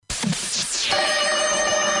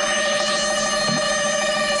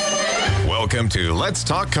Welcome to Let's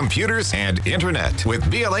Talk Computers and Internet with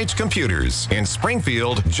BLH Computers in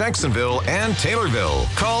Springfield, Jacksonville, and Taylorville.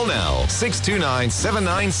 Call now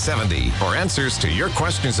 629-7970 for answers to your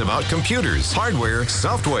questions about computers, hardware,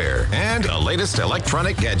 software, and the latest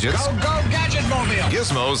electronic gadgets, Go Gadget Mobile!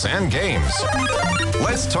 gizmos, and games.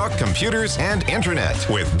 Let's Talk Computers and Internet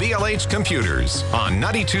with BLH Computers on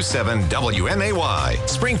 92.7 WMAY,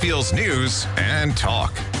 Springfield's News and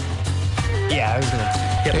Talk. Yeah, I was going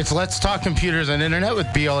to... It's Let's Talk Computers and Internet with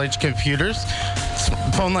BLH Computers.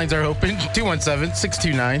 Phone lines are open,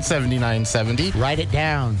 217-629-7970. Write it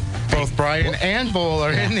down. Both Brian and Bull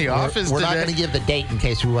are in the office We're today. not going to give the date in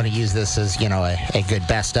case we want to use this as, a good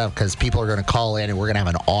best of, because people are going to call in and we're going to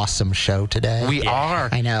have an awesome show today. We are.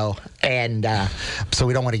 I know. And so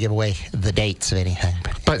we don't want to give away the dates of anything.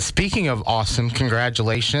 But speaking of awesome,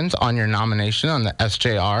 congratulations on your nomination on the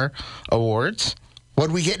SJR Awards. What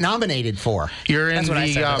did we get nominated for? You're in That's what I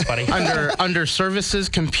said, buddy. under services,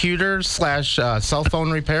 computer / cell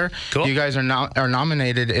phone repair. Cool. You guys are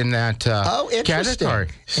nominated in that interesting. category.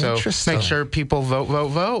 So Interesting. make sure people vote.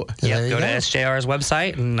 There Yep, you go to go. SJR's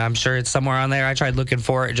website, and I'm sure it's somewhere on there. I tried looking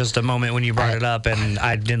for it just a moment when you brought it up, and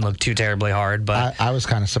I didn't look too terribly hard, but I was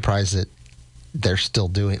kind of surprised that they're still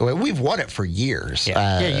doing it. Well, we've won it for years. you've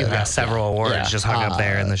got several awards just hung up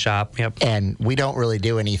there in the shop. Yep. And we don't really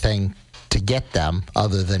do anything to get them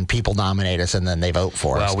other than people nominate us and then they vote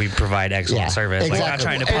for us. Well, we provide excellent service. Exactly. Like, I'm not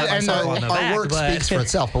trying to pat myself on the our back, work but speaks for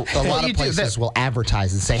itself. But a lot you of do places that. will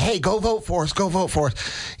advertise and say, "Hey, go vote for us. Go vote for us."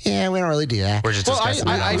 Yeah, we don't really do that. we're just Well, discussing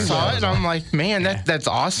I it. saw it, and I'm like, man, that's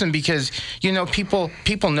awesome because people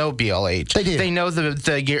know BLH. They do. They know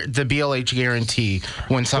the BLH guarantee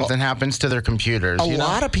when something happens to their computers. A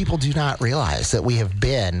lot of people do not realize that we have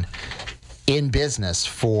been in business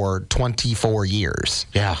for 24 years.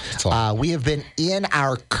 Yeah, it's a lot. We have been in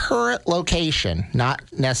our current location, not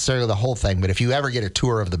necessarily the whole thing, but if you ever get a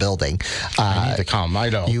tour of the building, I need to come. I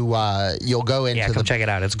don't. you'll go into come check it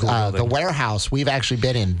out. It's a cool the building. warehouse. We've actually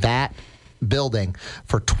been in that building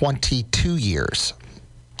for 22 years.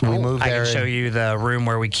 We moved I there. can show you the room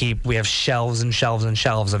where we have shelves and shelves and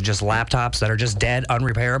shelves of just laptops that are just dead,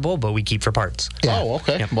 unrepairable, but we keep for parts. Yeah. Oh,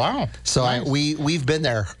 okay. Yep. Wow. So we've been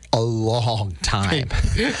there a long time.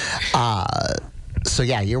 So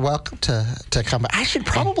yeah, you're welcome to come. I should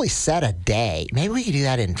probably set a day. Maybe we could do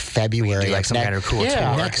that in February. Do like some kind of cool tour.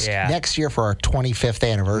 Next year for our 25th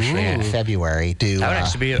anniversary in February. That would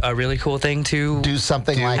actually be a really cool thing to do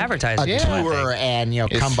something like advertise a it, I tour think.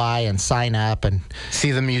 and come by and sign up and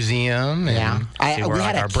See the museum. And see where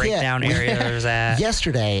like our breakdown areas at.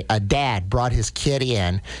 Yesterday, a dad brought his kid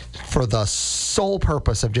in for the sole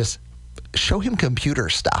purpose of just show him computer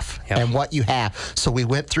stuff and what you have. So we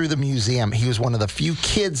went through the museum. He was one of the few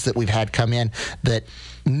kids that we've had come in that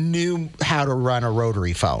knew how to run a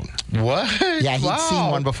rotary phone. What? Yeah, he'd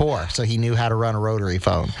seen one before, so he knew how to run a rotary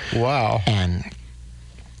phone. Wow. And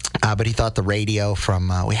but he thought the radio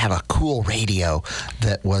from we have a cool radio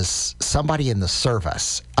that was somebody in the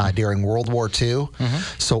service during World War II.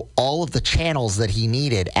 So all of the channels that he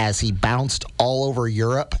needed as he bounced all over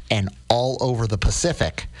Europe and all over the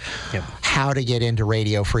Pacific, how to get into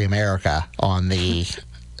Radio Free America on the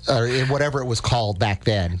or whatever it was called back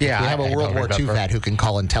then. Yeah, if we have a World War II vet who can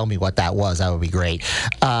call and tell me what that was, that would be great.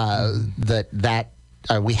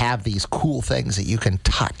 We have these cool things that you can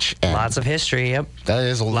touch. And Lots of history, yep. That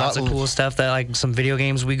is Lots of cool stuff that, like some video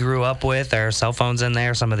games we grew up with. There are cell phones in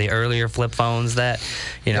there, some of the earlier flip phones that,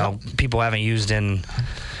 people haven't used in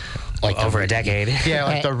like over a decade. Yeah,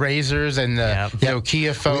 like the Razors and the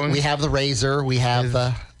Nokia phones. We have the Razor. We have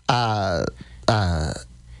the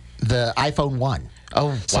iPhone 1.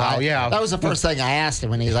 Oh, So wow, yeah. That was the first thing I asked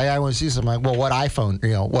him when he's like, I want to see something. I'm like, well, what iPhone,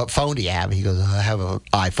 what phone do you have? He goes, I have an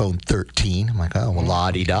iPhone 13. I'm like, oh, well,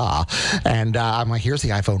 la-di-da. And I'm like, here's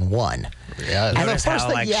the iPhone 1. Yeah. And the Notice first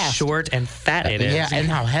how thing he asked, short and fat it is. Yeah, and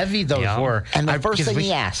how heavy those were. and the first thing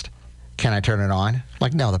he asked, can I turn it on? I'm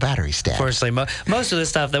like, no, the battery's dead. Fortunately, most of the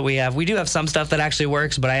stuff that we do have some stuff that actually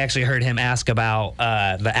works, but I actually heard him ask about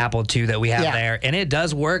the Apple II that we have there, and it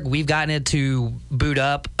does work. We've gotten it to boot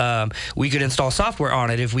up. We could install software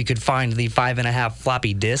on it if we could find the 5.5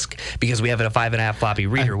 floppy disk, because we have a 5.5 floppy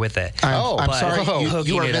reader with it. I'm sorry, you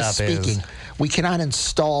hooking are it up misspeaking. We cannot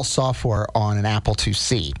install software on an Apple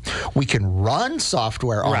IIc. We can run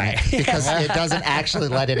software on it because it doesn't actually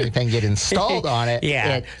let anything get installed on it.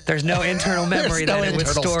 There's no internal memory that it would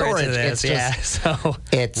store to this. It's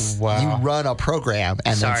you run a program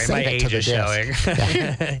and then Sorry, save my it to age the is disk.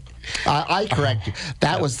 showing. I correct you.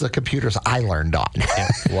 That was the computers I learned on.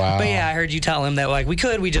 Wow. But yeah, I heard you tell him that like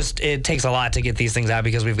it takes a lot to get these things out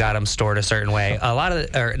because we've got them stored a certain way. A lot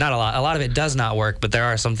of it does not work, but there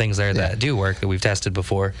are some things there that do work that we've tested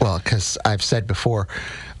before. Well, because I've said before,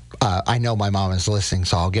 I know my mom is listening,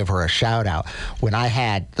 so I'll give her a shout out. When I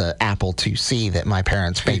had the Apple IIc that my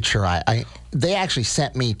parents made sure they actually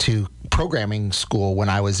sent me to programming school when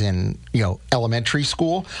I was in, elementary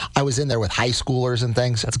school. I was in there with high schoolers and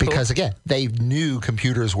things. That's because cool. Again, they knew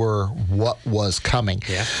computers were what was coming.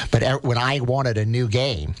 Yeah. But when I wanted a new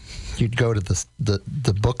game, you'd go to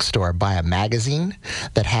the bookstore and buy a magazine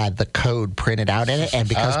that had the code printed out in it. And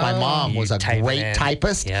because my mom was a great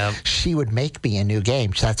typist, she would make me a new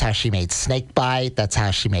game. That's how she made Snakebite. That's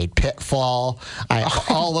how she made Pitfall.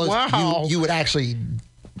 All those. Wow. You would actually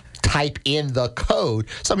type in the code.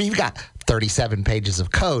 So, you've got 37 pages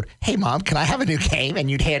of code. Hey, Mom, can I have a new game? And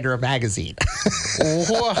you'd hand her a magazine.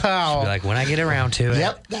 Wow. Be like, when I get around to it.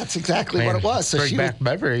 Yep, that's exactly what it was. So Bring back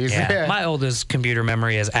memories. Yeah. My oldest computer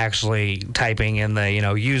memory is actually typing in the,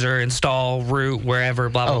 user install root wherever,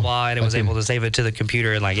 blah, blah, blah, and it was able to save it to the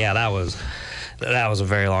computer. And that was a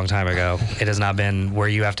very long time ago. It has not been where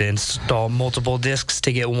you have to install multiple disks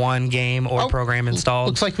to get one game or program installed.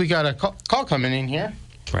 Looks like we got a call coming in here.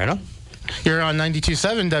 Right on. You're on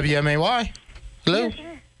 92.7 WMAY. Hello. Yes.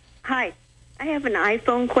 Hi. I have an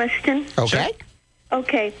iPhone question. Okay.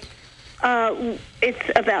 Okay.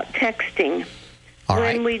 It's about texting. All when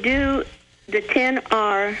right. we do the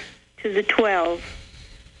 10R to the 12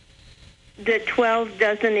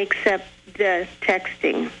 doesn't accept the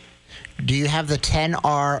texting. Do you have the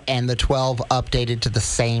 10R and the 12 updated to the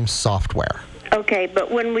same software? Okay, but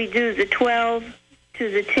when we do the 12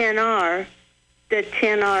 to the 10R, the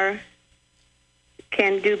 10R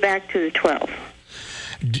can do back to the 12.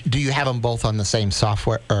 Do you have them both on the same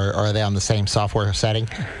software, or are they on the same software setting?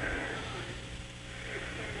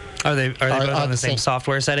 Are they both on the same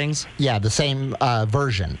software settings? Yeah, the same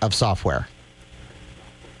version of software.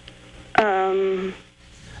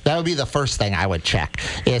 That would be the first thing I would check,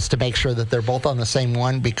 is to make sure that they're both on the same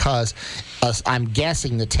one, because I'm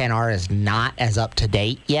guessing the 10R is not as up to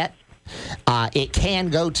date yet. It can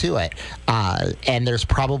go to it, and there's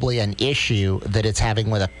probably an issue that it's having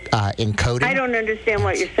with encoding. I don't understand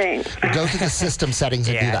what you're saying. Go to the system settings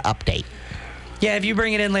and do the update. Yeah, if you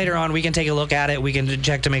bring it in later on, we can take a look at it. We can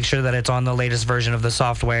check to make sure that it's on the latest version of the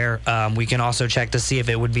software. We can also check to see if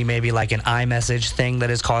it would be maybe like an iMessage thing that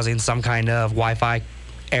is causing some kind of Wi-Fi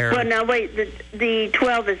error. Well, now wait, the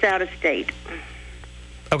 12 is out of state.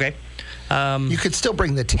 Okay. You could still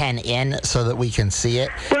bring the 10 in so that we can see it.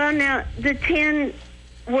 Well, now, the 10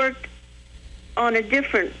 worked on I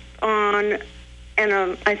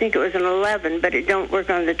think it was an 11, but it don't work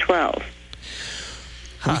on the 12.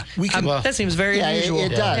 We can, that seems very unusual. It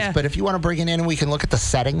does. Yeah. But if you want to bring it in, and we can look at the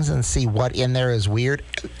settings and see what in there is weird.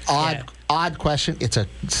 Odd question. It's a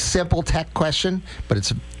simple tech question, but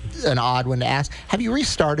it's an odd one to ask. Have you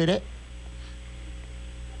restarted it?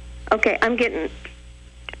 Okay, I'm getting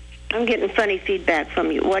funny feedback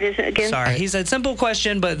from you. What is it again? Sorry. He said simple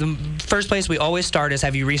question, but the first place we always start is,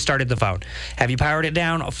 have you restarted the phone? Have you powered it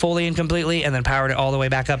down fully and completely and then powered it all the way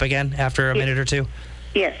back up again after a minute or two?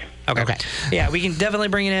 Yes. Okay. Yeah, we can definitely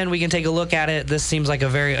bring it in. We can take a look at it. This seems like a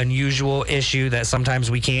very unusual issue that sometimes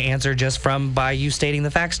we can't answer just by you stating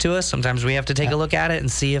the facts to us. Sometimes we have to take a look at it and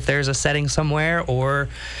see if there's a setting somewhere, or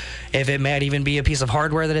if it might even be a piece of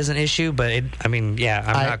hardware that is an issue. But I'm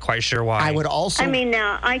not quite sure why. I would also.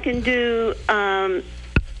 Now I can do the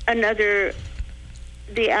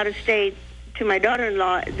out of state to my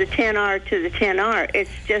daughter-in-law, the 10R to the 10R. It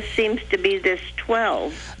just seems to be this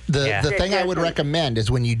 12. The thing I would recommend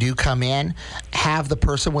is when you do come in, have the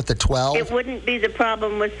person with the 12. It wouldn't be the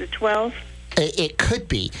problem with the 12? It could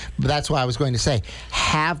be, but that's what I was going to say.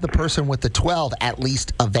 Have the person with the 12 at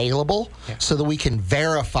least available so that we can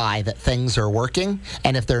verify that things are working.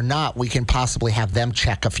 And if they're not, we can possibly have them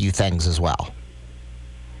check a few things as well.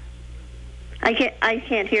 I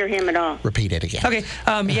can't hear him at all. Repeat it again. Okay.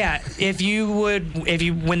 If you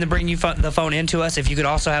when they bring the phone into us, if you could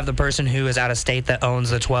also have the person who is out of state that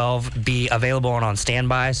owns the 12 be available and on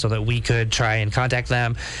standby, so that we could try and contact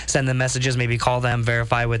them, send them messages, maybe call them,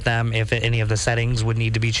 verify with them if any of the settings would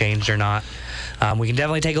need to be changed or not. We can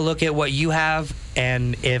definitely take a look at what you have,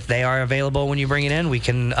 and if they are available when you bring it in, we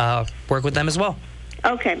can work with them as well.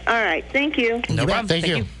 Okay. All right. Thank you. No problem. Thank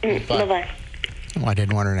you. Bye-bye. Well, I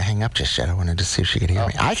didn't want her to hang up just yet. I wanted to see if she could hear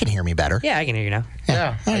me. I can hear me better. Yeah, I can hear you now.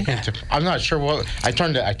 Yeah. I'm not sure what. I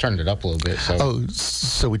turned it up a little bit. So. Oh,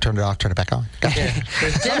 so we turned it off, turn it back on. Gotcha.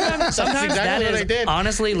 Sometimes exactly that what I is did.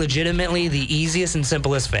 honestly, legitimately the easiest and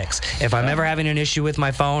simplest fix. If I'm ever having an issue with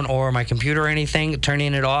my phone or my computer or anything,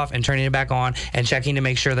 turning it off and turning it back on and checking to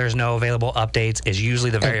make sure there's no available updates is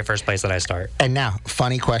usually the very first place that I start. And now,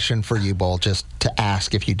 funny question for you, Bull, just to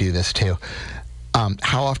ask if you do this too.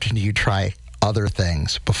 How often do you try other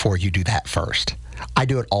things before you do that first? I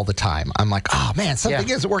do it all the time. I'm like, oh man, something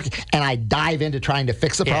isn't working. And I dive into trying to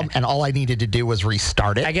fix the problem, and all I needed to do was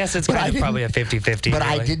restart it. I guess it's probably a 50-50. But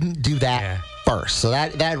really. I didn't do that first. So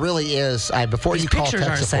that really is, before These you call pictures tech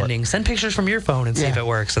aren't support. send pictures from your phone and see if it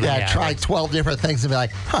works. And then, try 12 different things and be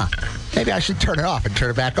like, maybe I should turn it off and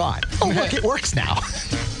turn it back on. Oh, look, it works now.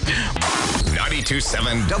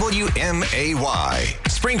 92.7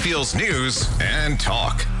 WMAY, Springfield's news and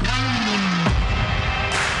talk.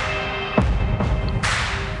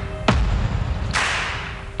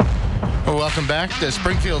 Well, welcome back to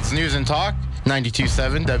Springfield's News and Talk,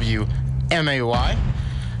 92.7 WMAY.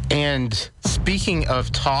 And speaking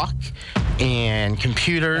of talk and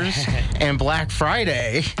computers and Black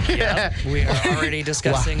Friday. Yep, we are already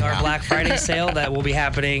discussing our Black Friday sale that will be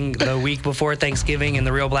happening the week before Thanksgiving and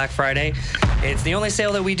the real Black Friday. It's the only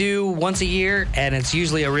sale that we do once a year, and it's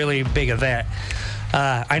usually a really big event.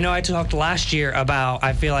 I know I talked last year about,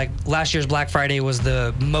 I feel like last year's Black Friday was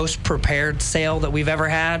the most prepared sale that we've ever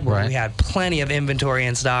had, where we had plenty of inventory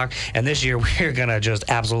in stock, and this year we're going to just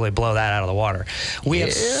absolutely blow that out of the water. We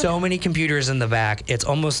have so many computers in the back, it's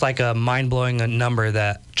almost like a mind-blowing number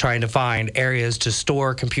that trying to find areas to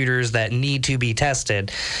store computers that need to be tested.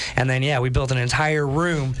 And then, we built an entire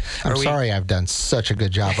room. I'm sorry I've done such a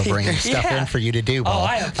good job of bringing stuff in for you to do, Paul. Oh,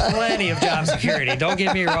 I have plenty of job security. Don't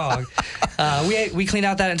get me wrong. We cleaned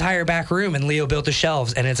out that entire back room, and Leo built the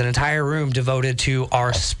shelves, and it's an entire room devoted to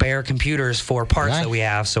our spare computers for parts that we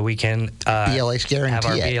have, so we can BLH guarantee have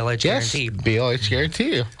our BLH guarantee. BLH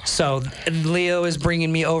guarantee. So Leo is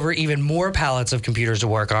bringing me over even more pallets of computers to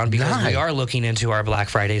work on because we are looking into our Black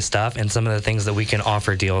Friday stuff and some of the things that we can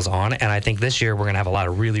offer deals on. And I think this year we're going to have a lot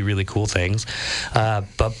of really, really cool things.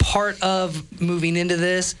 But part of moving into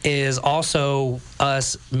this is also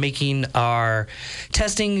us making our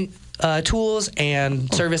testing tools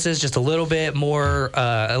and services just a little bit more,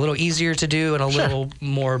 a little easier to do and a little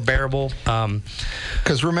more bearable.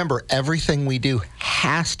 Because remember, everything we do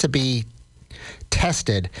has to be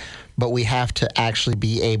tested, but we have to actually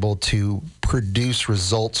be able to produce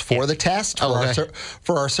results for the test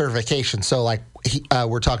for our certification. So, like,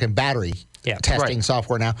 we're talking battery testing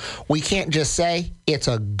software now. We can't just say it's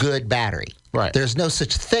a good battery. Right. There's no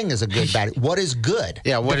such thing as a good battery. What is good?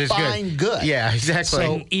 Yeah, what Define is good? Yeah, exactly.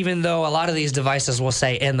 So even though a lot of these devices will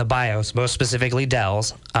say in the BIOS, most specifically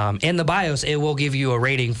Dell's, in the BIOS, it will give you a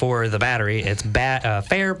rating for the battery. It's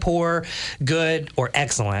fair, poor, good, or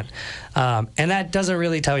excellent. And that doesn't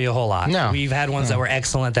really tell you a whole lot. No. We've had ones that were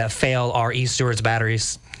excellent that fail our eStewards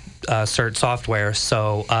batteries cert software.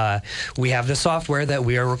 So we have the software that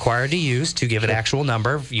we are required to use to give it actual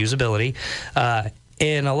number of usability.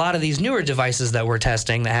 In a lot of these newer devices that we're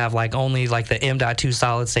testing that have only the M.2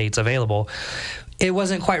 solid states available, it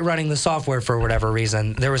wasn't quite running the software for whatever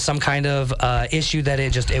reason. There was some kind of issue that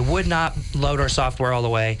it would not load our software all the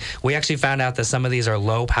way. We actually found out that some of these are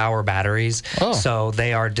low power batteries, so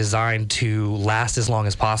they are designed to last as long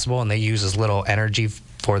as possible, and they use as little energy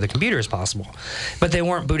for the computer as possible. But they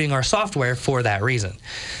weren't booting our software for that reason.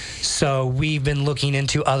 So we've been looking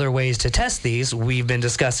into other ways to test these. We've been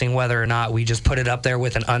discussing whether or not we just put it up there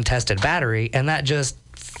with an untested battery, and that just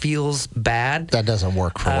feels bad. That doesn't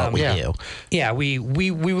work for what we do. Yeah, we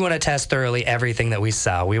want to test thoroughly everything that we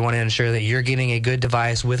sell. We want to ensure that you're getting a good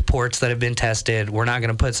device with ports that have been tested. We're not going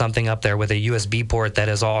to put something up there with a USB port that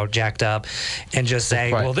is all jacked up and just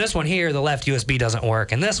say, well, this one here, the left USB doesn't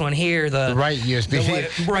work, and this one here, the right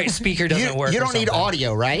USB, the right speaker doesn't work. You don't need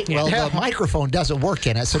audio, right? Yeah. Well, the microphone doesn't work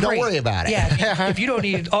in it, so don't worry about it. Yeah, if you don't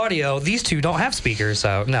need audio, these two don't have speakers,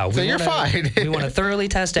 so no. You're fine. We want to thoroughly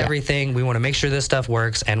test everything. We want to make sure this stuff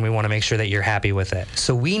works, and we want to make sure that you're happy with it.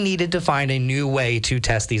 So we needed to find a new way to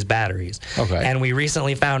test these batteries. Okay. And we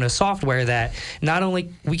recently found a software that not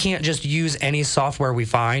only, we can't just use any software we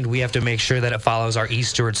find, we have to make sure that it follows our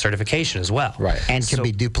eSteward certification as well. Right. And can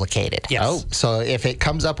be duplicated. Yes. Oh, so if it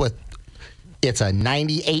comes up with, it's a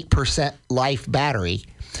 98% life battery,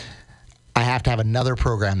 I have to have another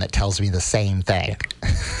program that tells me the same thing.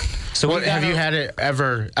 So have you had it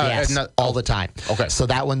ever? Yes, all the time. Okay. So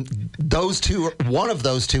that one, one of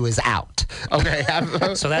those two is out. Okay.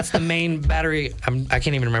 So that's the main battery. I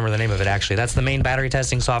can't even remember the name of it, actually. That's the main battery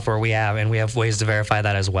testing software we have, and we have ways to verify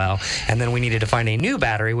that as well. And then we needed to find a new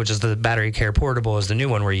battery, which is the Battery Care Portable is the new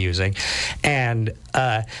one we're using. And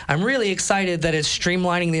I'm really excited that it's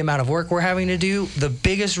streamlining the amount of work we're having to do. The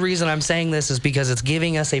biggest reason I'm saying this is because it's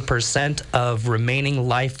giving us a % of remaining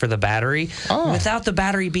life for the battery without the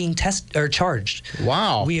battery being charged.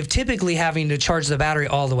 Wow. We have typically having to charge the battery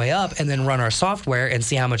all the way up and then run our software and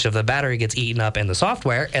see how much of the battery gets eaten up in the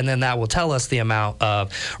software, and then that will tell us the amount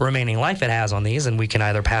of remaining life it has on these, and we can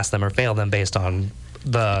either pass them or fail them based on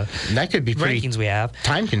the that could be rankings we have.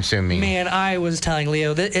 Time consuming. Man, I was telling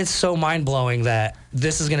Leo that it's so mind blowing that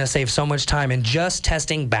this is going to save so much time in just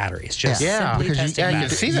testing batteries. Just simply because testing you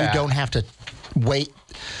batteries. you don't have to wait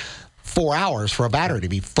 4 hours for a battery to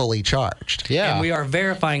be fully charged. Yeah. And we are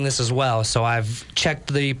verifying this as well. So I've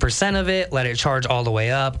checked the % of it, let it charge all the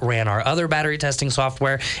way up, ran our other battery testing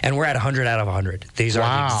software, and we're at 100 out of 100. These are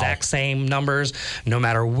the exact same numbers, no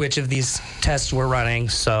matter which of these tests we're running.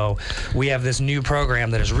 So we have this new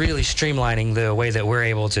program that is really streamlining the way that we're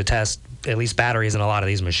able to test at least batteries in a lot of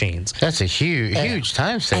these machines. That's a huge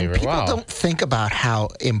time saver. And people don't think about how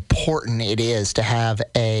important it is to have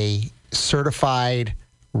a certified,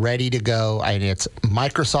 ready to go. It's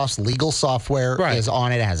Microsoft's legal software is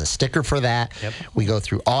on it. It has a sticker for that. Yep. We go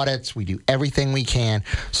through audits. We do everything we can.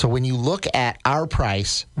 So when you look at our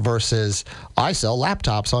price versus I sell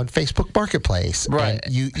laptops on Facebook Marketplace, right?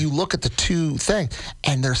 And you look at the two things,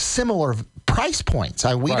 and they're similar price points.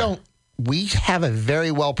 We have a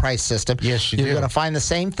very well priced system. Yes, You're going to find the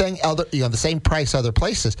same thing, the same price other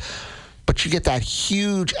places. But you get that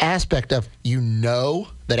huge aspect of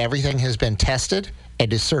that everything has been tested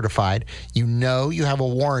and is certified. You have a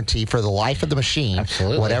warranty for the life of the machine.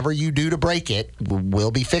 Absolutely. Whatever you do to break it,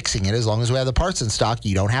 we'll be fixing it as long as we have the parts in stock.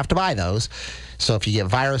 You don't have to buy those. So if you get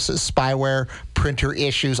viruses, spyware, printer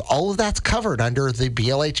issues, all of that's covered under the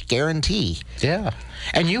BLH guarantee. Yeah.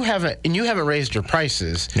 And you haven't raised your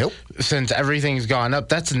prices. Nope. Since everything's gone up.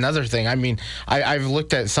 That's another thing. I mean, I've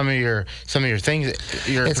looked at some of your things,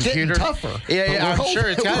 your it's computer. Getting tougher. Yeah, I'm sure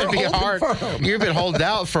it's got to be hard. Firm. You've been holding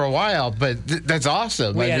out for a while, but that's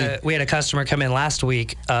awesome. We had a customer come in last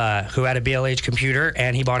week who had a BLH computer,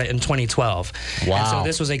 and he bought it in 2012. Wow. And so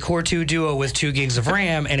this was a Core 2 Duo with 2 gigs of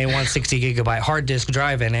RAM and a 160 gigabyte hard disk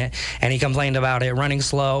drive in it, and he complained about it running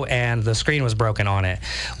slow and the screen was broken on it.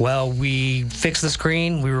 Well, we fixed the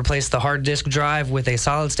screen. We replaced the hard disk drive with a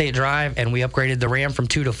solid state drive, and we upgraded the RAM from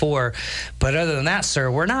 2 to 4. But other than that, sir,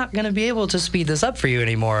 we're not going to be able to speed this up for you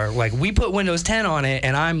anymore. Like, we put Windows 10 on it,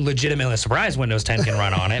 and I'm legitimately surprised Windows 10 can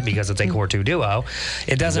run on it because it's a Core 2 Duo.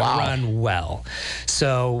 It doesn't run well.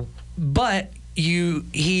 So, but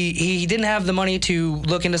he didn't have the money to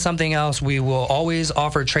look into something else. We will always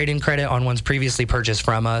offer trade-in credit on ones previously purchased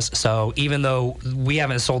from us. So even though we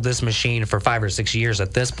haven't sold this machine for 5 or 6 years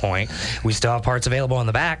at this point, we still have parts available in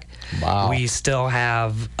the back. Wow. We still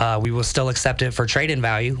have, we will still accept it for trade-in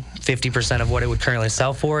value, 50% of what it would currently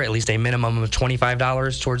sell for, at least a minimum of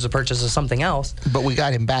 $25 towards the purchase of something else. But we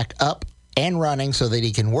got him back up and running so that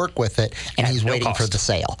he can work with it, and he's waiting for the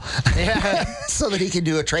sale. So that he can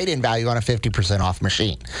do a trade-in value on a 50% off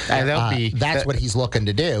machine. That's what he's looking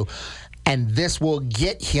to do. And this will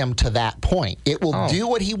get him to that point. It will do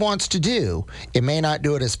what he wants to do. It may not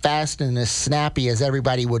do it as fast and as snappy as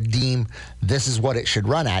everybody would deem this is what it should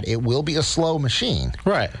run at. It will be a slow machine.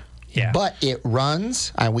 Right. Yeah. But it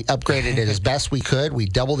runs. We upgraded it as best we could. We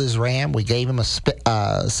doubled his RAM. We gave him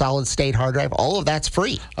a solid state hard drive. All of that's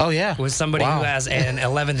free. Oh, yeah. With somebody who has an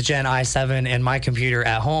 11th gen i7 and my computer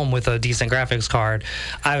at home with a decent graphics card,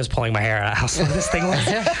 I was pulling my hair out how slow this thing was.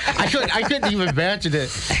 I couldn't even imagine it,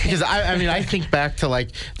 because I think back to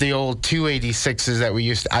like the old 286s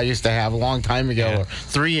that I used to have a long time ago, or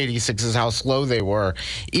 386s, how slow they were.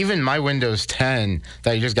 Even my Windows 10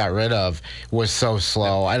 that I just got rid of was so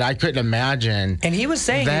slow, and I couldn't imagine. And he was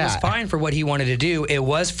saying he was fine for what he wanted to do. It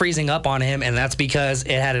was freezing up on him, and that's because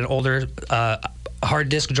it had an older hard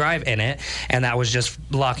disk drive in it, and that was just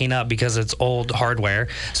locking up because it's old hardware.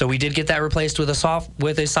 So we did get that replaced with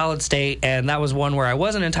a solid state, and that was one where I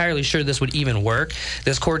wasn't entirely sure this would even work.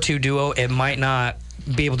 This Core 2 Duo, it might not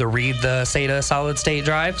be able to read the SATA solid state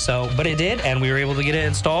drive, but it did, and we were able to get it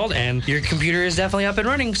installed, and your computer is definitely up and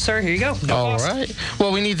running, sir. Here you go. No All cost. right.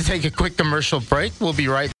 Well, we need to take a quick commercial break. We'll be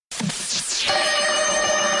right back.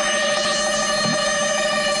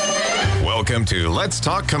 Welcome to Let's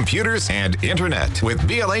Talk Computers and Internet with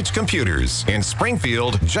BLH Computers in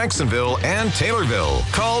Springfield, Jacksonville, and Taylorville.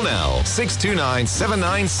 Call now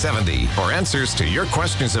 629-7970 for answers to your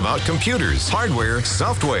questions about computers, hardware,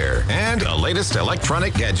 software, and the latest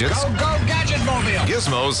electronic gadgets, Go Gadget Mobile!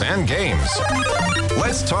 gizmos, and games.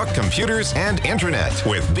 Let's Talk Computers and Internet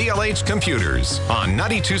with BLH Computers on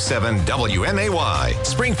 92.7 WMAY,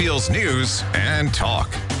 Springfield's News and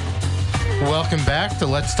Talk. Welcome back to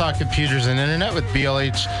Let's Talk Computers and Internet with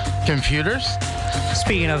BLH Computers.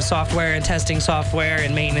 Speaking of software and testing software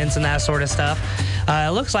and maintenance and that sort of stuff,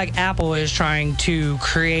 it looks like Apple is trying to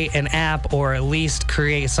create an app or at least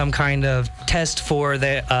create some kind of test for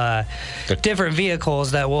the different vehicles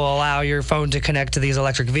that will allow your phone to connect to these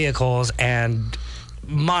electric vehicles and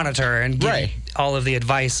monitor and give all of the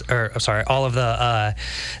advice, all of the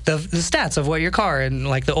stats of what your car and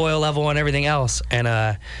like the oil level and everything else.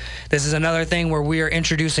 And this is another thing where we are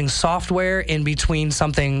introducing software in between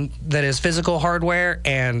something that is physical hardware.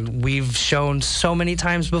 And we've shown so many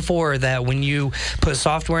times before that when you put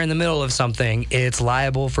software in the middle of something, it's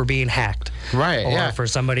liable for being hacked. Right. Or for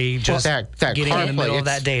somebody just that getting in the middle of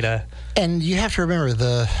that data. And you have to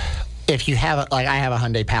remember if you have I have a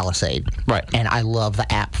Hyundai Palisade, right, and I love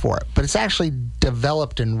the app for it, but it's actually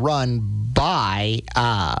developed and run by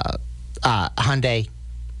Hyundai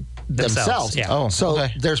themselves. Yeah. So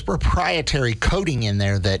there's proprietary coding in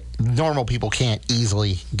there that normal people can't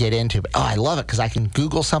easily get into. But I love it because I can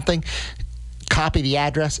Google something, copy the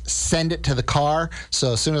address, send it to the car.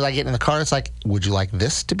 So as soon as I get in the car, it's like, would you like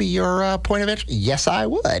this to be your point of entry? Yes, I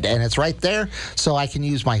would. And it's right there. So I can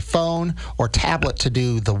use my phone or tablet to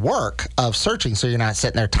do the work of searching so you're not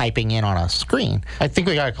sitting there typing in on a screen. I think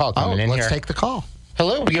we got a call coming in here. Let's take the call.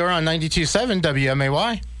 Hello, you're on 92.7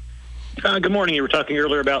 WMAY. Good morning. You were talking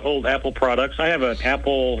earlier about old Apple products. I have an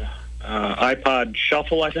Apple iPod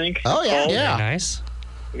Shuffle, I think. Oh, yeah. Very nice.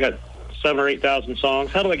 We got 7,000 or 8,000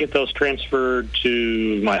 songs. How do I get those transferred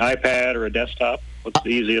to my iPad or a desktop? What's the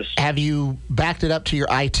easiest? Have you backed it up to your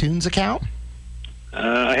iTunes account?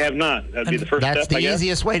 I have not. That'd be the first step, That's the I guess.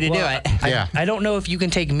 easiest way to do it. I don't know if you can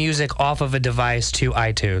take music off of a device to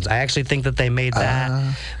iTunes. I actually think that they made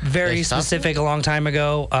that very specific a long time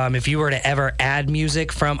ago. If you were to ever add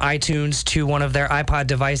music from iTunes to one of their iPod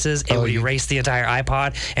devices, it would erase the entire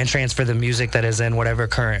iPod and transfer the music that is in whatever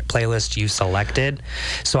current playlist you selected.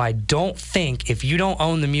 So I don't think, if you don't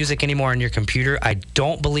own the music anymore on your computer, I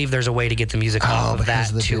don't believe there's a way to get the music off of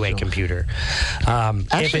that to a computer.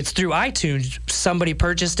 If it's through iTunes, somebody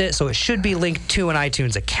purchased it, so it should be linked to an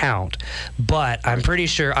iTunes account. But I'm pretty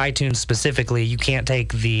sure iTunes specifically, you can't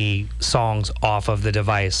take the songs off of the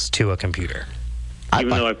device to a computer. Even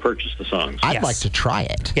though I purchased the songs. I'd like to try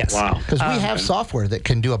it. Yes. Wow. Because we have software that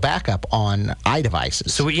can do a backup on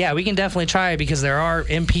iDevices. So, we can definitely try it because there are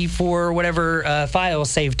MP4 or whatever files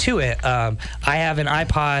saved to it. I have an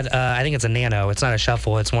iPod, I think it's a Nano. It's not a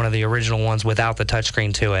Shuffle. It's one of the original ones without the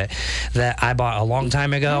touchscreen to it that I bought a long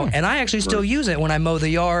time ago. And I actually still use it when I mow the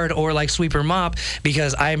yard or like sweep or mop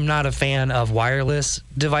because I'm not a fan of wireless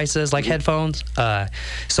devices like headphones.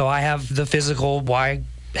 So I have the physical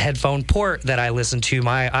headphone port that I listen to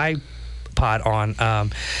my iPod on.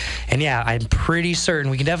 And I'm pretty certain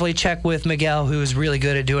we can definitely check with Miguel, who's really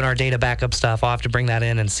good at doing our data backup stuff. I'll have to bring that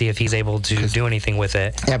in and see if he's able to do anything with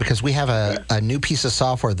it. Yeah, because we have a new piece of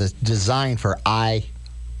software that's designed for iDevice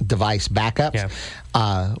backups.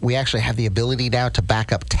 We actually have the ability now to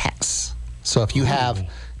back up texts. So if you have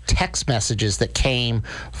text messages that came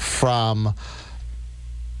from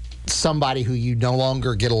somebody who you no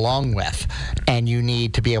longer get along with and you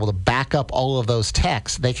need to be able to back up all of those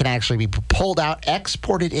texts, they can actually be pulled out,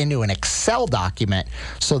 exported into an Excel document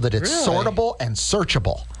so that it's sortable and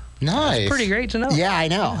searchable. Nice. That's pretty great to know. Yeah, I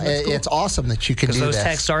know. Cool. It's awesome that you can do this. Because those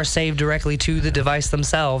texts are saved directly to the device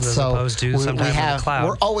themselves as opposed to sometimes in the cloud.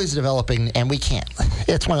 We're always developing, and we can't.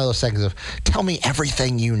 It's one of those things of, tell me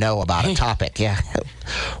everything you know about a topic.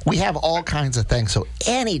 We have all kinds of things. So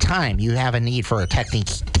anytime you have a need for a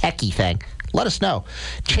techie thing, let us know.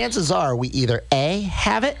 Chances are we either A,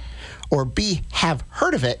 have it, or B, have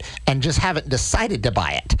heard of it and just haven't decided to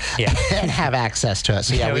buy it and have access to it.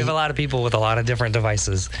 So we have a lot of people with a lot of different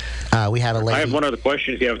devices. We had a lady. I have one other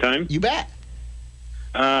question if you have time. You bet.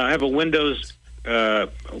 I have a Windows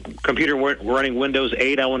computer running Windows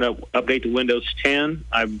 8. I want to update to Windows 10.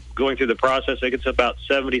 I'm going through the process. I think it's about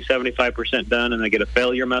 70-75% done, and I get a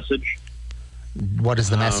failure message. What is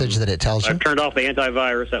the message that it tells you? I've turned off the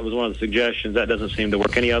antivirus. That was one of the suggestions. That doesn't seem to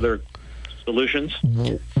work. Any other solutions?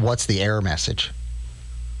 What's the error message?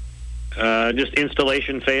 Just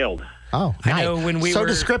installation failed. Oh, nice. I know when we so were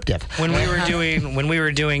descriptive. when we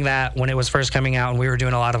were doing that when it was first coming out, and we were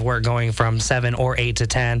doing a lot of work going from 7 or 8 to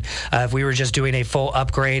 10. If we were just doing a full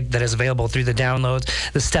upgrade that is available through the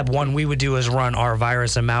downloads, the step one we would do is run our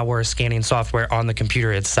virus and malware scanning software on the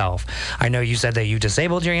computer itself. I know you said that you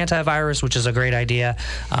disabled your antivirus, which is a great idea.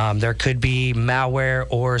 There could be malware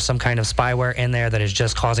or some kind of spyware in there that is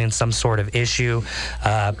just causing some sort of issue.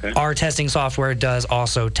 Our testing software does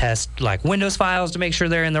also test like Windows files to make sure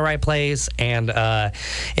they're in the right place, and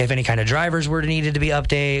if any kind of drivers were needed to be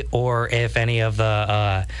updated, or if any of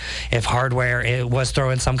the if hardware it was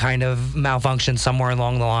throwing some kind of malfunction somewhere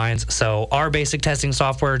along the lines. So our basic testing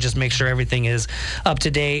software just makes sure everything is up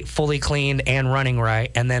to date, fully cleaned, and running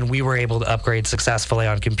right. And then we were able to upgrade successfully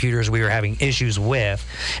on computers we were having issues with,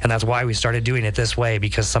 and that's why we started doing it this way,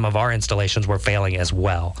 because some of our installations were failing as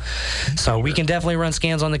well. So we can definitely run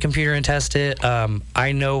scans on the computer and test it.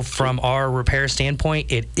 I know from our repair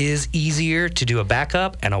standpoint, it is easier to do a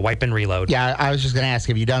backup and a wipe and reload. Yeah, I was just going to ask,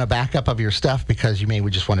 have you done a backup of your stuff? Because you may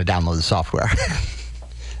just want to download the software.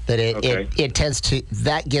 That it tends to,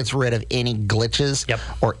 that gets rid of any glitches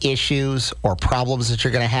or issues or problems that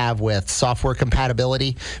you're going to have with software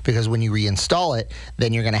compatibility, because when you reinstall it,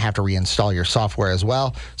 then you're going to have to reinstall your software as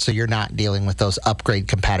well, so you're not dealing with those upgrade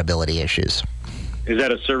compatibility issues. Is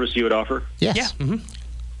that a service you would offer? Yes. Yeah.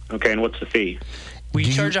 Mm-hmm. Okay, and what's the fee? We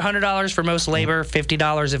charge $100 for most labor,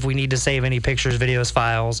 $50 if we need to save any pictures, videos,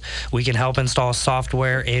 files. We can help install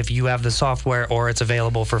software if you have the software or it's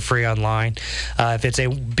available for free online. If it's a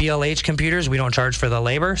BLH computers, we don't charge for the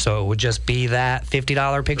labor, so it would just be that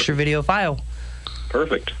 $50 picture, video, file.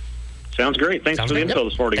 Perfect. Sounds great. Thanks for the info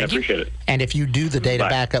this morning. I appreciate it. And if you do the data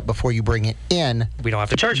backup before you bring it in, we don't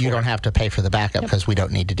have to charge you for don't it. have to pay for the backup because we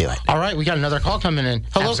don't need to do it. All right, we got another call coming in.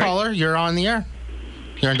 Hello, caller. You're on the air.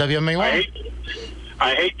 You're on WMAY.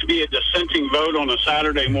 I hate to be a dissenting vote on a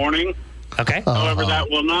Saturday morning. Okay. However, that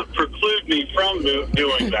will not preclude me from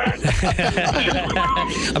doing that.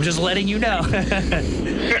 I'm just letting you know.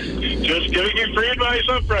 Just giving you free advice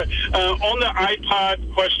up front. On the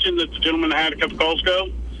iPod question that the gentleman had a couple calls ago,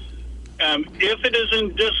 if it is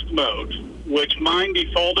in disc mode, which mine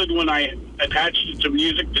defaulted when I attached it to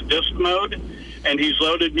music to disc mode, and he's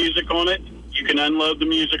loaded music on it, you can unload the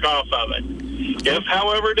music off of it. If,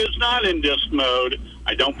 however, it is not in disc mode,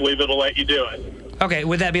 I don't believe it'll let you do it. Okay,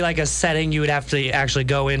 would that be like a setting you would have to actually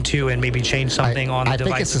go into and maybe change something on the device? I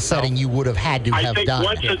think it's a itself? setting you would have had to have done.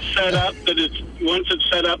 Once it's set up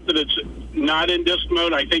that it's not in disc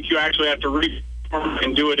mode, I think you actually have to reform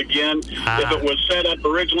and do it again. If it was set up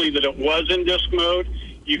originally that it was in disc mode,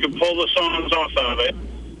 you can pull the songs off of it.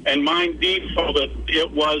 And mine defaulted,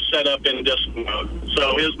 it was set up in disc mode.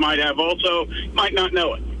 So his might not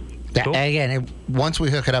know it. Cool. Again, once we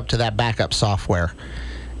hook it up to that backup software,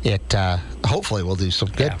 it hopefully will do some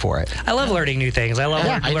good for it. I love learning new things. I love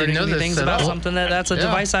learning new things about something that's a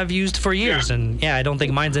device I've used for years. And I don't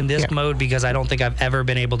think mine's in disc mode because I don't think I've ever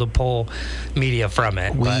been able to pull media from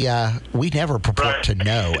it. We never purport to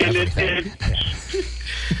know everything.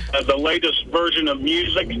 The latest version of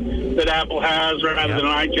music that Apple has rather than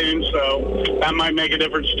iTunes, so that might make a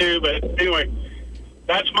difference too. But anyway,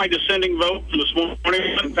 that's my dissenting vote for this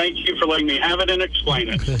morning, and thank you for letting me have it and explain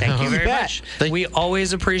it. Thank you very much. We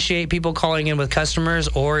always appreciate people calling in with customers,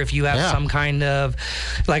 or if you have some kind of,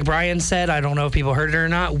 like Brian said, I don't know if people heard it or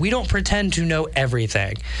not, we don't pretend to know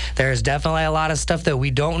everything. There's definitely a lot of stuff that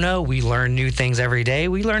we don't know. We learn new things every day.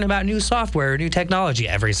 We learn about new software, new technology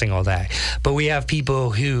every single day. But we have people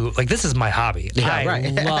who, like, this is my hobby. I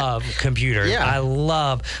love computers. I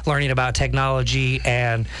love learning about technology,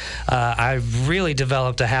 and I've really developed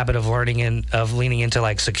a habit of learning and of leaning into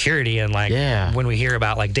like security and like when we hear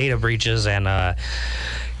about like data breaches and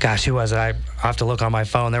gosh, who was it? I have to look on my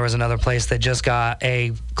phone. There was another place that just got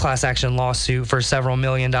a class action lawsuit for several $1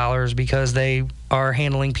 million because they are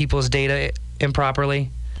handling people's data improperly.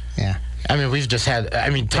 Yeah. I mean, we've just had,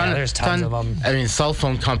 there's tons of them. I mean, cell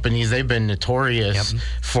phone companies, they've been notorious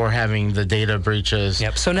for having the data breaches.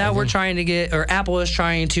 Yep. So now we're trying to get, or Apple is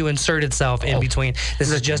trying to insert itself in between.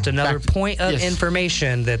 This is just another point of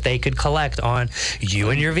information that they could collect on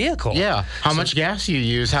you and your vehicle. Yeah. How much gas you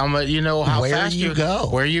use, how much, how fast you go.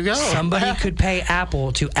 Where you go. Somebody could pay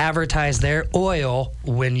Apple to advertise their oil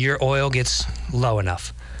when your oil gets low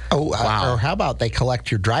enough. Or how about they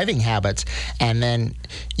collect your driving habits, and then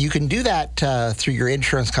you can do that through your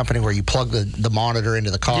insurance company where you plug the monitor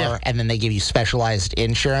into the car, and then they give you specialized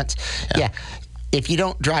insurance. If you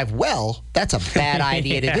don't drive well, that's a bad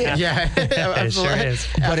idea to do. It sure is.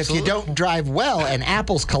 But if you don't drive well and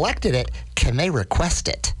Apple's collected it, can they request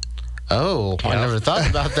it? Oh, I never thought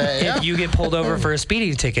about that. Yeah. If you get pulled over for a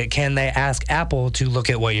speeding ticket, can they ask Apple to look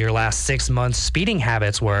at what your last 6 months speeding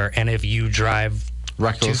habits were, and if you drive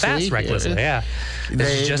too fast recklessly? Yeah.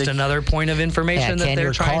 This is just another point of information that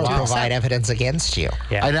they're trying to Can your car provide evidence against you?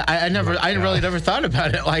 Yeah. I really never thought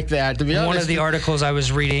about it like that, to be honest. One of the articles I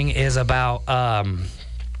was reading is about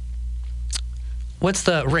what's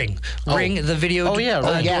the Ring? Ring, the video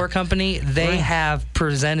door company. They have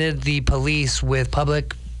presented the police with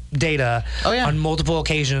public data on multiple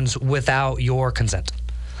occasions without your consent.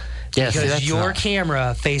 Yes, because your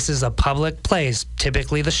camera faces a public place,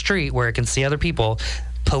 typically the street where it can see other people.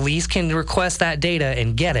 Police can request that data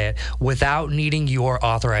and get it without needing your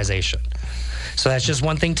authorization. So that's just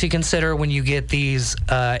one thing to consider when you get these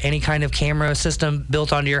any kind of camera system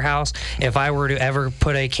built onto your house. If I were to ever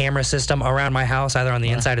put a camera system around my house, either on the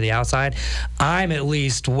inside or the outside, I'm at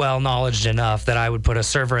least well-knowledged enough that I would put a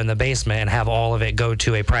server in the basement and have all of it go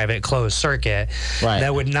to a private closed circuit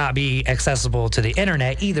that would not be accessible to the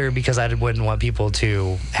internet either, because I wouldn't want people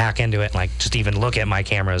to hack into it and like just even look at my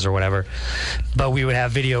cameras or whatever. But we would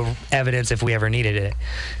have video evidence if we ever needed it.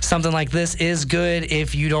 Something like this is good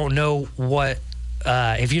if you don't know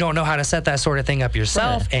if you don't know how to set that sort of thing up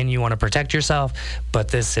yourself and you want to protect yourself, but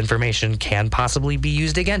this information can possibly be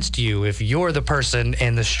used against you if you're the person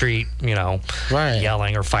in the street,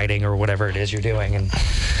 yelling or fighting or whatever it is you're doing. And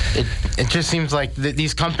it just seems like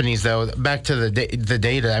these companies, though, back to the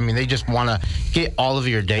data, I mean, they just want to get all of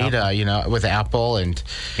your data, with Apple and...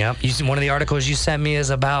 Yep. One of the articles you sent me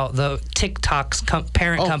is about the TikTok's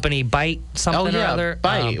parent company, Byte something or other.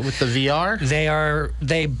 Byte, with the VR?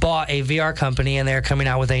 They bought a VR company, and they're coming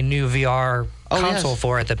out with a new VR console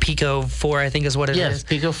for it. The Pico 4, I think is what it is. Yes,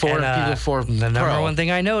 Pico 4 and Pico 4 The number one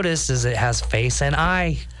thing I noticed is it has face and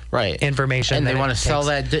eye information. And they want to sell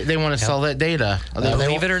that. They want to sell that data.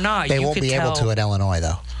 Believe it or not, they won't be able to in Illinois,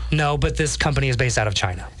 though. No, but this company is based out of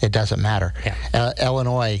China. It doesn't matter. Yeah.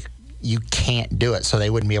 Illinois, you can't do it, so they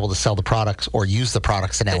wouldn't be able to sell the products or use the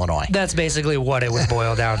products in Illinois. That's basically what it would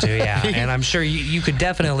boil down to, yeah. And I'm sure you could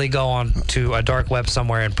definitely go on to a dark web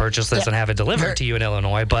somewhere and purchase this and have it delivered to you in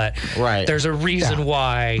Illinois, but there's a reason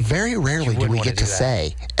why. Very rarely do we get to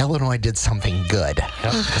say Illinois did something good.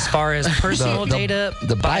 Yep. As far as personal data,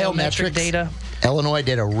 the biometric data, Illinois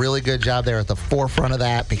did a really good job there at the forefront of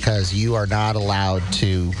that, because you are not allowed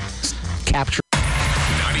to capture.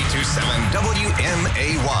 92.7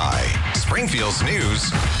 WMAY, Springfield's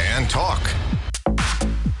news and talk.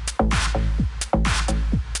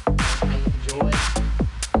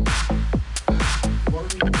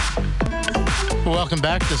 Welcome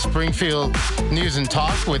back to Springfield News and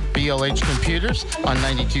Talk with BLH Computers on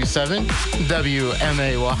 92.7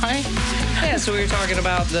 WMAY. Yeah, so we were talking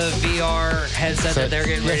about the VR headset that they're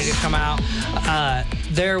getting ready to come out.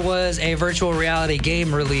 There was a virtual reality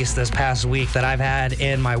game release this past week that I've had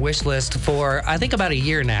in my wish list for, I think, about a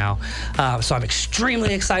year now. So I'm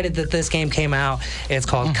extremely excited that this game came out. It's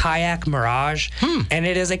called Kayak Mirage, and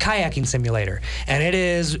it is a kayaking simulator. And it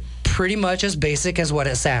is pretty much as basic as what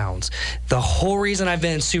it sounds. The whole reason I've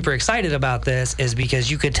been super excited about this is because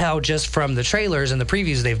you could tell just from the trailers and the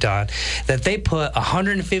previews they've done that they put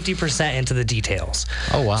 150% into the details.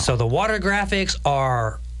 Oh, wow. So the water graphics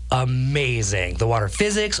are amazing. The water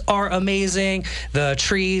physics are amazing. The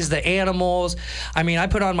trees, the animals. I mean, I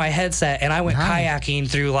put on my headset and I went kayaking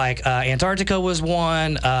through Antarctica was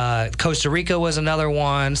one, Costa Rica was another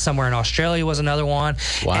one, somewhere in Australia was another one.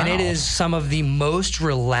 Wow. And it is some of the most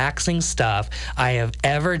relaxing stuff I have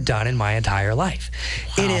ever done in my entire life.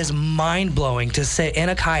 Wow. It is mind-blowing to sit in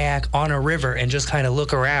a kayak on a river and just kind of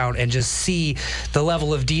look around and just see the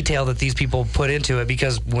level of detail that these people put into it,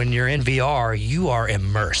 because when you're in VR, you are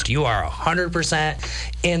immersed. You are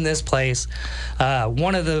 100% in this place.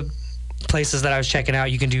 One of the places that I was checking out,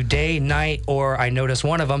 you can do day, night, or I noticed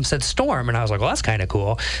one of them said storm, and I was like, well, that's kind of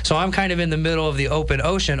cool. So I'm kind of in the middle of the open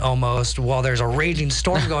ocean almost, while there's a raging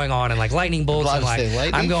storm going on and lightning bolts,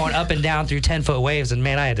 and I'm going up and down through 10-foot waves, and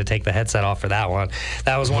man, I had to take the headset off for that one.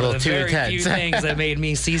 That was one of the very few things that made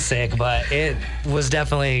me seasick, but it was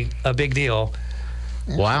definitely a big deal.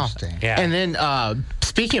 Wow. Yeah. And then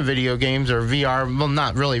speaking of video games or VR, well,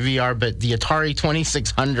 not really VR, but the Atari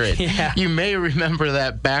 2600. Yeah. You may remember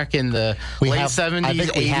that back in the late 70s, I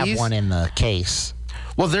think 80s. We have one in the case.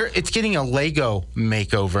 Well, it's getting a Lego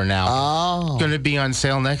makeover now. Oh. Going to be on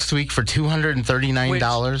sale next week for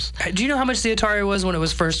 $239. Do you know how much the Atari was when it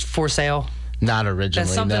was first for sale? Not originally.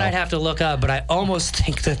 That's something no. I'd have to look up, but I almost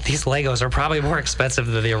think that these Legos are probably more expensive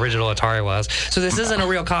than the original Atari was. So this isn't a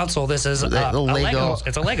real console. This is a Lego.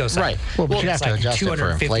 It's a Lego set. Right. Well, but you have it's to like adjust it for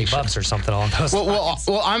 $250 inflation. or something along those lines.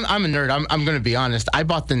 Well, I'm a nerd. I'm going to be honest. I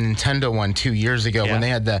bought the Nintendo one 2 years ago Yeah. when they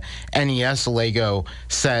had the NES Lego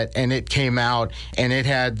set, and it came out, and it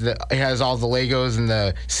has all the Legos and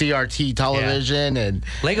the CRT television and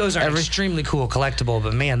Legos are extremely cool collectible,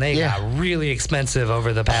 but man, they got really expensive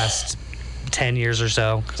over the past 10 years or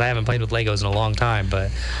so, because I haven't played with Legos in a long time.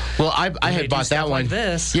 But well, I had bought that one. Like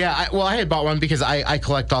this. Yeah, I had bought one because I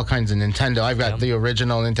collect all kinds of Nintendo. I've got the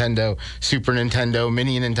original Nintendo, Super Nintendo,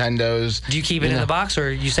 mini Nintendos. Do you keep it in the box,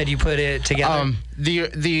 or you said you put it together? The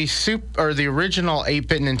original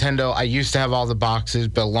 8-bit Nintendo, I used to have all the boxes,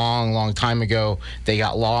 but a long time ago they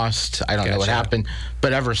got lost. I don't know what happened,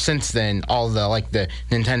 but ever since then, all the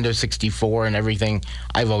Nintendo 64 and everything,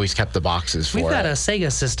 I've always kept the boxes for. We've got a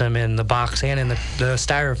Sega system in the box and in the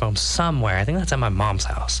styrofoam somewhere. I think that's at my mom's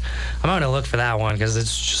house. I'm going to look for that one because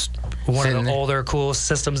it's just one of the older cool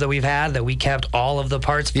systems that we've had that we kept all of the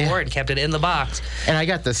parts for and kept it in the box. And I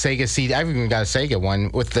got the Sega CD. I've even got a Sega one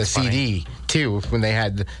with the CD too, when they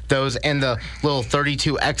had those, and the little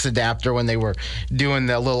 32X adapter when they were doing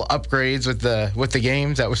the little upgrades with the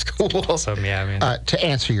games. That was cool. Awesome, yeah, man. To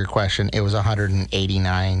answer your question, it was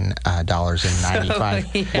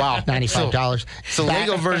 $189.95. Wow, $95. So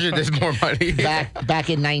Lego version is more money. back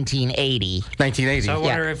in 1980. 1980. So I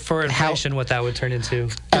wonder if for inflation what that would turn into.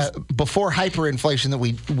 Before hyperinflation that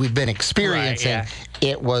we've been experiencing,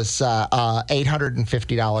 it was $850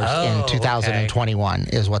 in 2021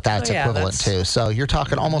 is what that's equivalent to. So you're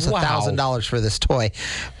talking almost $1,000 for this toy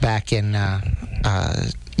back in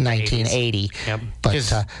 1980. Yep. But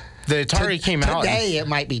the Atari came out today. It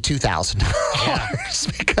might be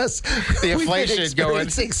 $2,000 because the inflation we've been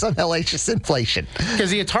experiencing some hellacious inflation. Because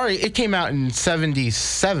the Atari, it came out in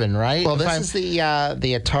 '77, right? Well, this is the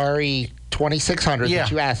Atari 2600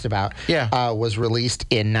 that you asked about. Was released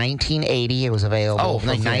in 1980. It was available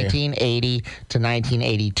from 1980 to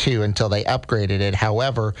 1982 until they upgraded it.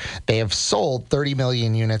 However, they have sold 30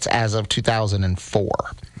 million units as of 2004.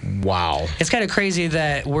 Wow. It's kind of crazy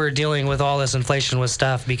that we're dealing with all this inflation with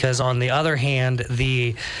stuff because, on the other hand,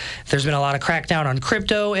 there's been a lot of crackdown on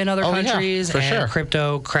crypto in other countries, and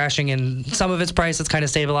crypto crashing in some of its price. It's kind of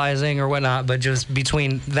stabilizing or whatnot, but just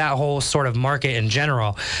between that whole sort of market in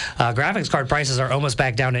general, graphics card prices are almost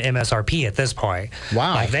back down to MSRP at this point.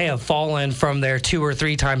 Wow. Like, they have fallen from their 2 or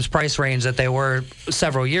 3 times price range that they were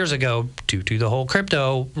several years ago due to the whole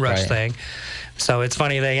crypto rush thing. So it's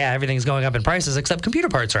funny that, everything's going up in prices, except computer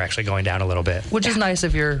parts are actually going down a little bit, which is nice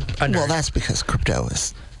if you're a nerd. Well, that's because crypto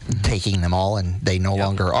is taking them all, and they no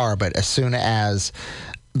longer are. But as soon as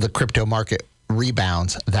the crypto market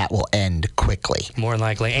rebounds, that will end quickly. More than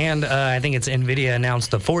likely. And I think it's NVIDIA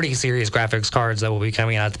announced the 40 series graphics cards that will be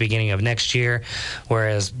coming out at the beginning of next year,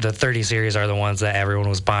 whereas the 30 series are the ones that everyone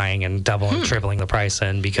was buying and doubling and tripling the price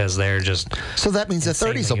in because they're just... So that means the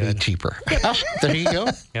 30s will be cheaper. Oh, there you go.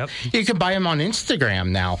 Yep. You can buy them on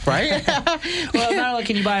Instagram now, right? Well, not only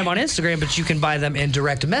can you buy them on Instagram, but you can buy them in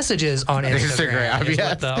direct messages on Instagram. Is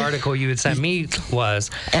what the article you had sent me was.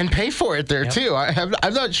 And pay for it there, too.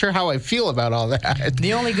 I'm not sure how I feel about all that.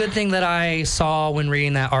 The only good thing that I saw when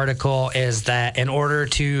reading that article is that in order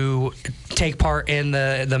to take part in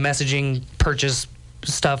the messaging purchase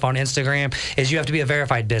stuff on Instagram is you have to be a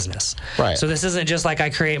verified business. Right. So this isn't just like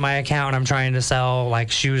I create my account and I'm trying to sell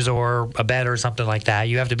like shoes or a bed or something like that.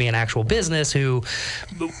 You have to be an actual business who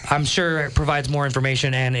I'm sure provides more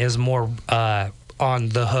information and is more on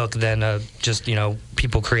the hook than just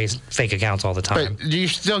people create fake accounts all the time. But you're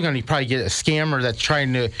still going to probably get a scammer that's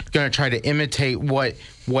going to try to imitate what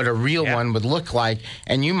a real one would look like,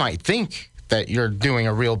 and you might think that you're doing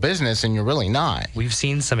a real business and you're really not. We've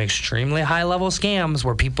seen some extremely high-level scams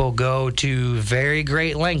where people go to very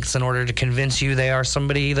great lengths in order to convince you they are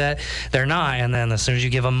somebody that they're not, and then as soon as you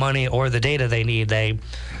give them money or the data they need, they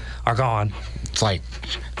are gone. It's like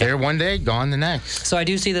they're one day, gone the next. So I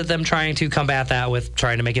do see that them trying to combat that with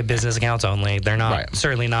trying to make it business accounts only. They're not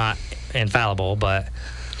certainly not infallible, but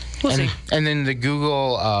we'll see. And then the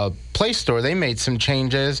Google Play Store, they made some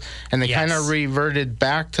changes, and they kind of reverted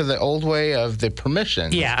back to the old way of the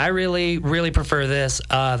permissions. Yeah, I really, really prefer this.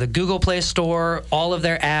 The Google Play Store, all of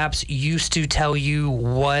their apps used to tell you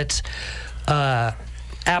what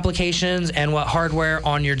applications and what hardware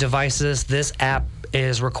on your devices this app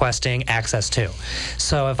is requesting access to.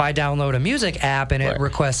 So if I download a music app and it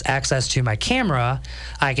requests access to my camera,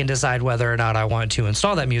 I can decide whether or not I want to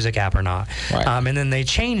install that music app or not. And then they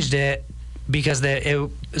changed it because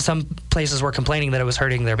some places were complaining that it was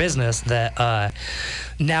hurting their business, that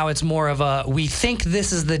now it's more of a, we think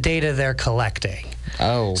this is the data they're collecting.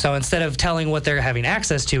 Oh. So instead of telling what they're having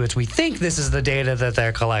access to, it's we think this is the data that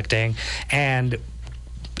they're collecting. And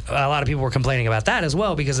a lot of people were complaining about that as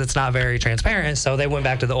well because it's not very transparent. So they went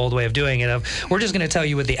back to the old way of doing it of, we're just going to tell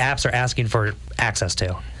you what the apps are asking for access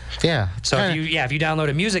to. Yeah. So if you download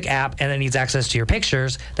a music app and it needs access to your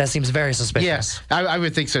pictures, that seems very suspicious. Yes, I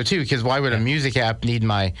would think so too. Because why would a music app need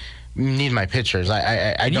my pictures?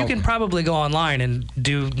 And you can probably go online and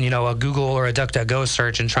do a Google or a DuckDuckGo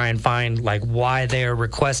search and try and find like why they are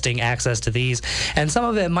requesting access to these. And some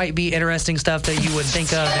of it might be interesting stuff that you would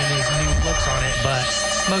think of and there's new looks on it, but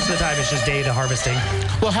most of the time it's just data harvesting.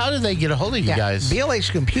 Well, how did they get a hold of you guys?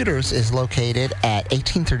 BLH Computers is located at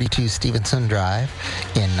 1832 Stevenson Drive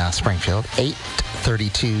in Springfield,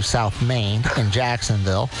 832 South Main in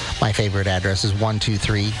Jacksonville. My favorite address is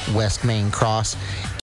 123 West Main Cross